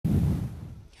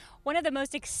One of the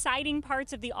most exciting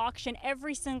parts of the auction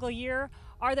every single year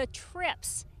are the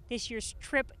trips. This year's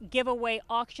trip giveaway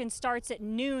auction starts at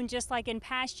noon, just like in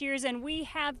past years, and we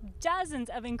have dozens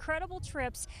of incredible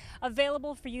trips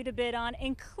available for you to bid on,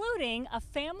 including a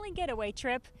family getaway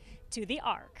trip to the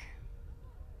Ark.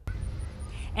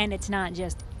 And it's not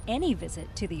just any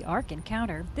visit to the Ark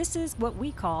encounter. This is what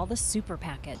we call the super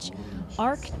package.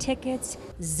 Ark tickets,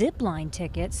 zip line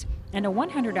tickets, and a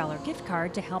 $100 gift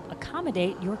card to help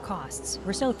accommodate your costs.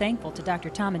 We're so thankful to Dr.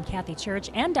 Tom and Kathy Church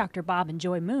and Dr. Bob and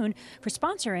Joy Moon for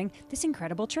sponsoring this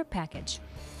incredible trip package.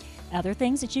 Other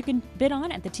things that you can bid on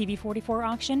at the TV-44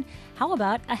 auction, how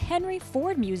about a Henry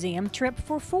Ford Museum trip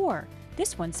for 4?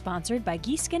 This one's sponsored by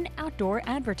Geeskin Outdoor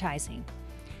Advertising.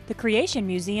 The Creation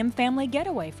Museum Family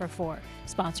Getaway for 4,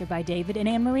 sponsored by David and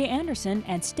Anne-Marie Anderson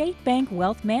and State Bank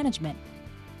Wealth Management.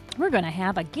 We're going to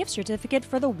have a gift certificate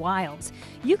for the Wilds.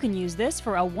 You can use this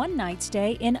for a one-night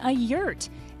stay in a yurt.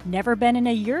 Never been in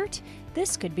a yurt?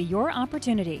 This could be your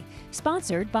opportunity.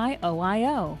 Sponsored by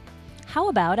OIO. How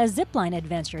about a zipline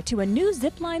adventure to a new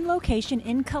zipline location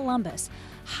in Columbus?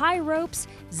 High ropes,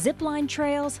 zipline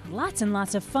trails, lots and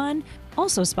lots of fun.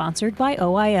 Also sponsored by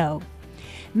OIO.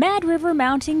 Mad River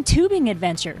Mounting Tubing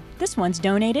Adventure. This one's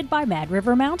donated by Mad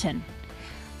River Mountain.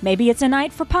 Maybe it's a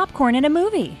night for popcorn and a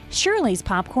movie. Shirley's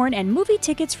Popcorn and movie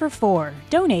tickets for 4,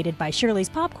 donated by Shirley's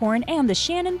Popcorn and the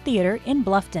Shannon Theater in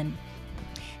Bluffton.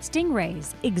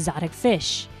 Stingrays, exotic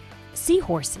fish,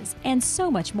 seahorses, and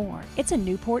so much more. It's a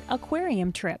Newport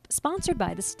Aquarium trip, sponsored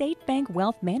by the State Bank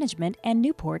Wealth Management and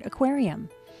Newport Aquarium.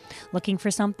 Looking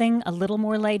for something a little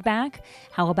more laid back?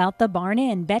 How about the Barn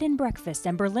Inn Bed and Breakfast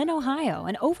in Berlin, Ohio,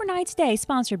 an overnight stay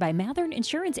sponsored by Mathern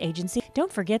Insurance Agency.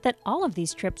 Don't forget that all of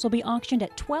these trips will be auctioned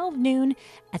at 12 noon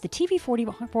at the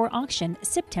TV-44 auction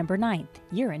September 9th.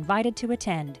 You're invited to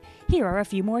attend. Here are a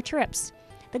few more trips.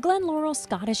 The Glen Laurel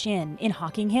Scottish Inn in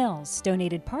Hocking Hills,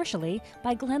 donated partially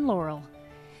by Glen Laurel.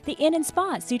 The Inn and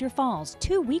Spa at Cedar Falls,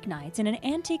 2 weeknights in an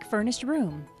antique furnished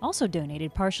room, also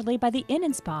donated partially by the Inn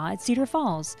and Spa at Cedar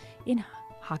Falls in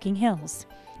Hocking Hills.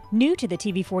 New to the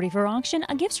TV-44 auction,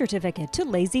 a gift certificate to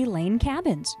Lazy Lane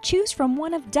Cabins. Choose from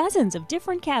one of dozens of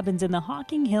different cabins in the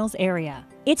Hocking Hills area.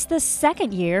 It's the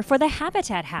second year for the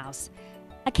Habitat House,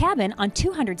 a cabin on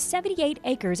 278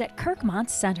 acres at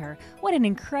Kirkmont Center. What an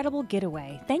incredible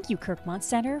getaway. Thank you, Kirkmont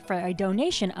Center, for a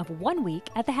donation of 1 week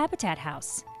at the Habitat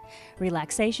House.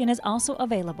 Relaxation is also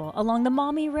available along the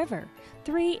Maumee River.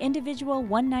 3 individual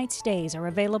one-night stays are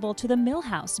available to the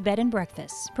Millhouse Bed and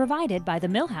Breakfast, provided by the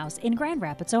Millhouse in Grand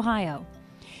Rapids, Ohio.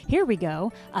 Here we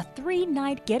go, a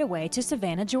 3-night getaway to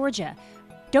Savannah, Georgia,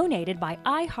 donated by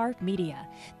iHeartMedia.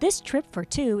 This trip for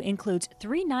 2 includes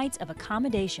 3 nights of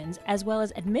accommodations as well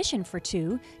as admission for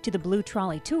 2 to the Blue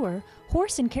Trolley Tour,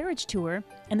 Horse and Carriage Tour,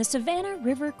 and the Savannah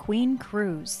River Queen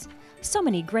Cruise. So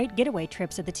many great getaway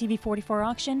trips at the TV-44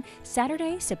 auction,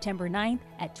 Saturday, September 9th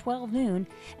at 12 noon,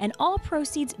 and all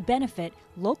proceeds benefit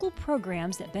local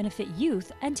programs that benefit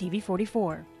youth and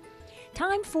TV-44.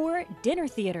 Time for dinner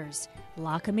theaters.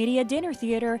 La Comedia Dinner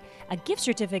Theater, a gift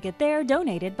certificate there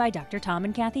donated by Dr. Tom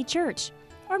and Kathy Church.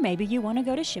 Or maybe you want to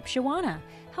go to Shipshawana.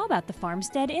 How about the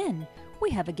Farmstead Inn?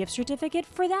 We have a gift certificate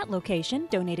for that location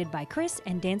donated by Chris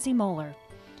and Dancy Moeller.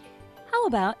 How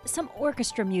about some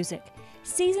orchestra music?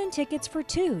 Season tickets for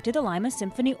 2 to the Lima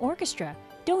Symphony Orchestra,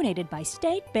 donated by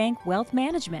State Bank Wealth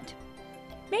Management.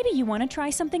 Maybe you want to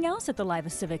try something else at the Lima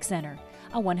Civic Center.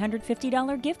 A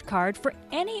 $150 gift card for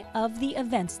any of the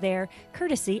events there,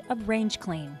 courtesy of Range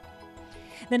Clean.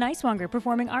 The Niswonger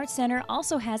Performing Arts Center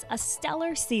also has a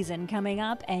stellar season coming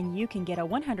up, and you can get a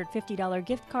 $150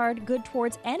 gift card good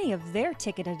towards any of their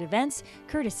ticketed events,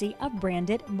 courtesy of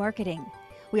Branded Marketing.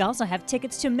 We also have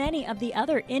tickets to many of the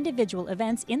other individual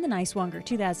events in the Niswonger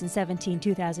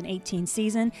 2017-2018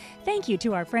 season. Thank you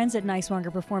to our friends at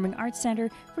Niswonger Performing Arts Center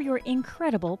for your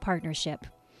incredible partnership.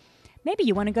 Maybe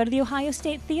you want to go to the Ohio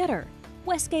State Theater,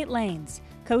 Westgate Lanes,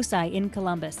 COSI in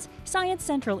Columbus, Science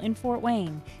Central in Fort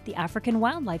Wayne, the African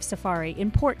Wildlife Safari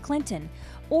in Port Clinton,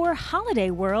 or Holiday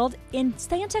World in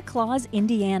Santa Claus,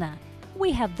 Indiana.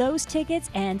 We have those tickets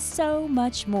and so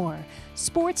much more.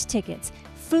 Sports tickets,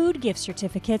 food gift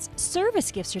certificates, service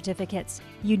gift certificates.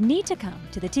 You need to come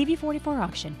to the TV-44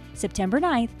 auction September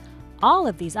 9th. All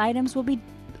of these items will be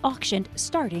auctioned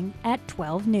starting at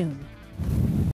 12 noon.